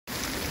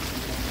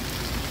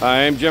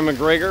Hi, I'm Jim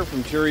McGregor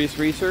from TIRIAS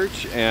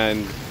Research,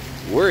 and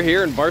we're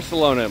here in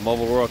Barcelona at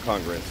Mobile World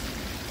Congress.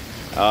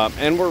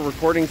 And we're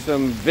recording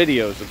some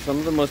videos of some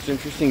of the most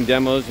interesting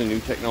demos and new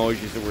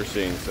technologies that we're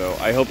seeing, so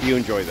I hope you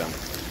enjoy them.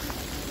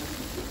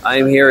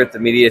 I'm here at the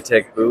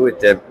MediaTek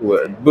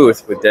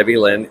booth with Debbie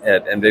Lin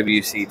at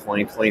MWC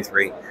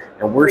 2023,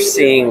 and we're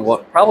seeing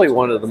probably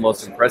one of the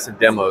most impressive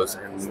demos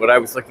and what I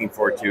was looking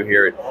forward to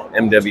here at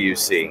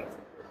MWC.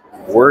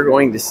 We're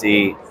going to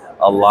see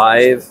a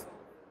live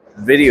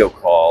video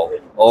call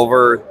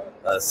over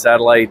a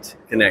satellite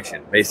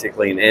connection,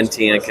 basically an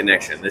NTN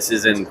connection. This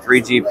is in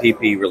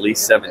 3GPP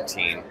release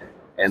 17,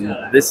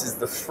 and this is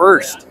the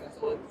first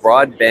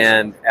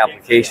broadband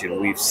application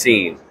we've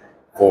seen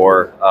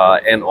for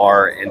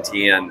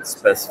NTN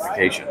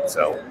specification.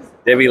 So,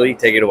 Debbie Lee,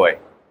 take it away.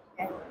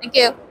 Thank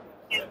you.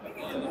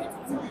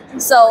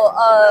 So,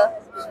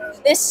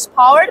 this is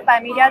powered by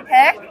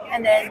MediaTek,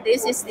 and then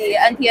this is the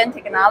NTN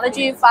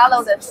technology,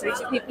 follow the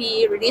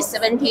 3GPP release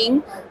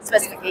 17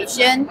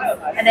 specification,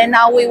 and then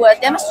now we will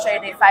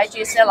demonstrate the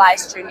 5G satellite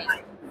streaming.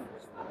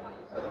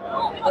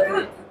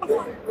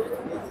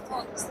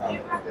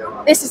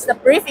 This is the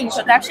brief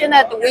introduction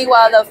that we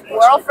were the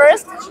world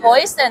first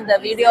voice and the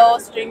video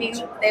streaming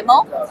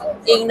demo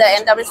in the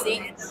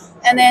MWC.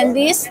 And then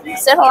this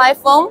satellite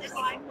phone,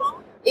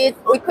 it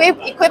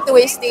equipped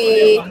with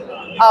the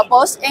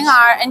both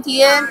NR,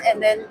 NTN, and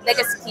then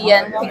legacy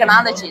TN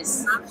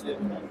technologies.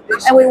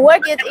 And we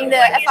work it in the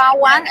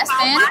FR1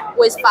 SN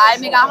with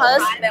 5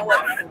 MHz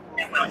bandwidth.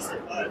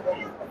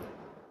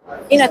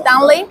 In a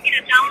downlink,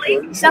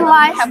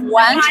 satellite have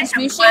one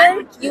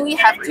transmission, UE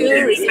have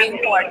 2 receiving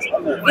ports.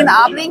 In the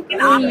uplink,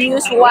 we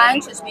use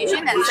 1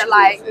 transmission and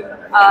satellite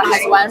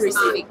has 1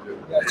 receiving.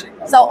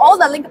 So all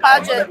the link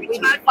budget will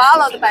be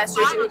followed by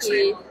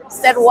 3GPP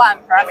set 1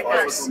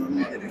 parameters.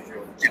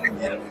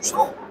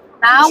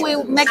 Now we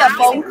make a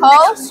phone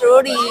call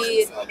through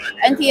the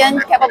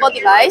NTN capable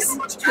device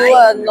to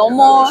a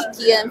normal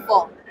TN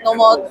phone,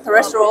 normal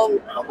terrestrial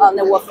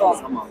network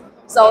phone.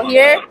 So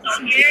here,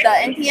 the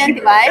NTN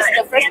device,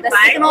 the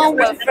signal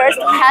will first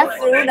pass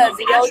through the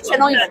video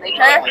channel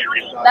emulator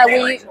that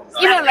we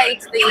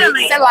emulate the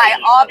satellite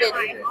orbit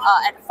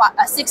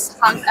at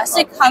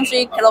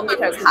 600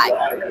 kilometers high.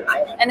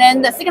 And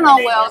then the signal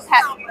will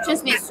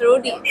transmit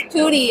through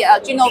to the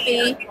GNOB,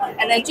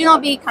 and then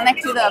GNOB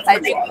connect to the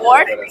 5G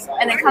cord,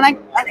 and then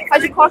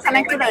 5G cord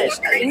connect to the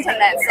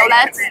internet, so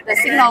that the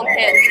signal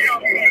can.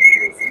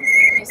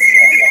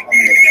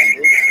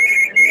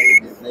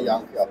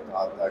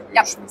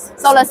 Yep.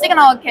 So the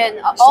signal can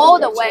all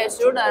the way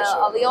through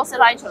the LEO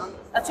satellite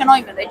channel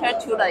emulator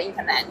to the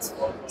internet,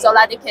 so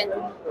that it can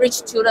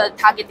reach to the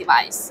target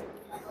device.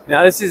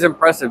 Now this is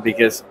impressive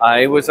because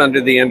I was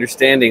under the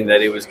understanding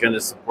that it was going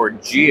to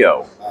support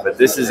GEO, but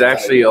this is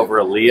actually over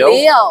a LEO?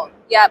 LEO,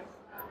 yep.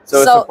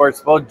 So it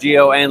supports both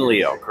GEO and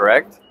LEO,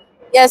 correct?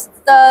 Yes,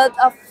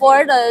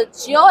 for the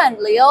GEO and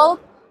LEO,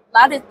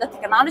 the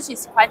technology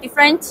is quite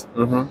different.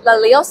 The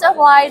LEO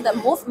satellite, the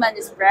movement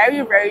is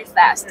very, very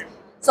fast.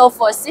 So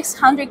for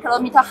 600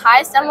 kilometer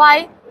high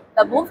satellite,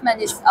 the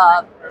movement is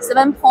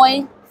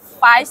 7.56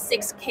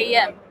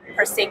 km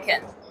per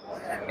second.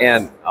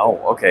 And, oh,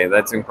 okay,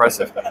 that's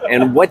impressive.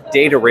 And what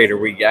data rate are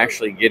we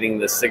actually getting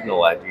the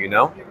signal at, do you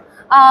know?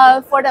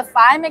 For the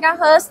 5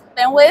 megahertz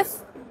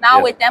bandwidth,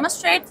 now we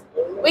demonstrate,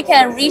 we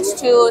can reach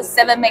to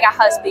 7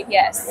 megahertz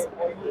BPS.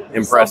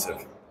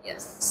 Impressive.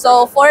 Yes.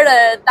 So for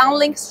the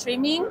downlink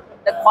streaming,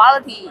 the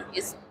quality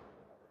is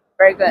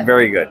very good.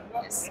 Very good.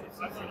 Yes.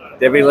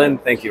 Debbie Lin,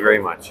 thank you very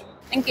much.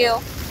 Thank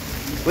you.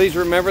 Please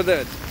remember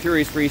that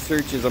TIRIAS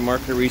Research is a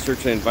market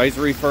research and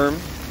advisory firm.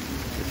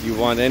 If you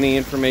want any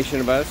information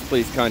about us,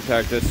 please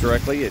contact us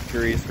directly at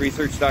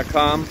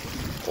TIRIASresearch.com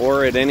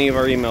or at any of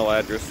our email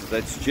addresses.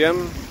 That's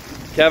Jim,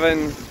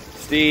 Kevin,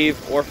 Steve,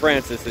 or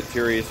Francis at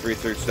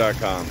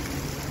TIRIASresearch.com.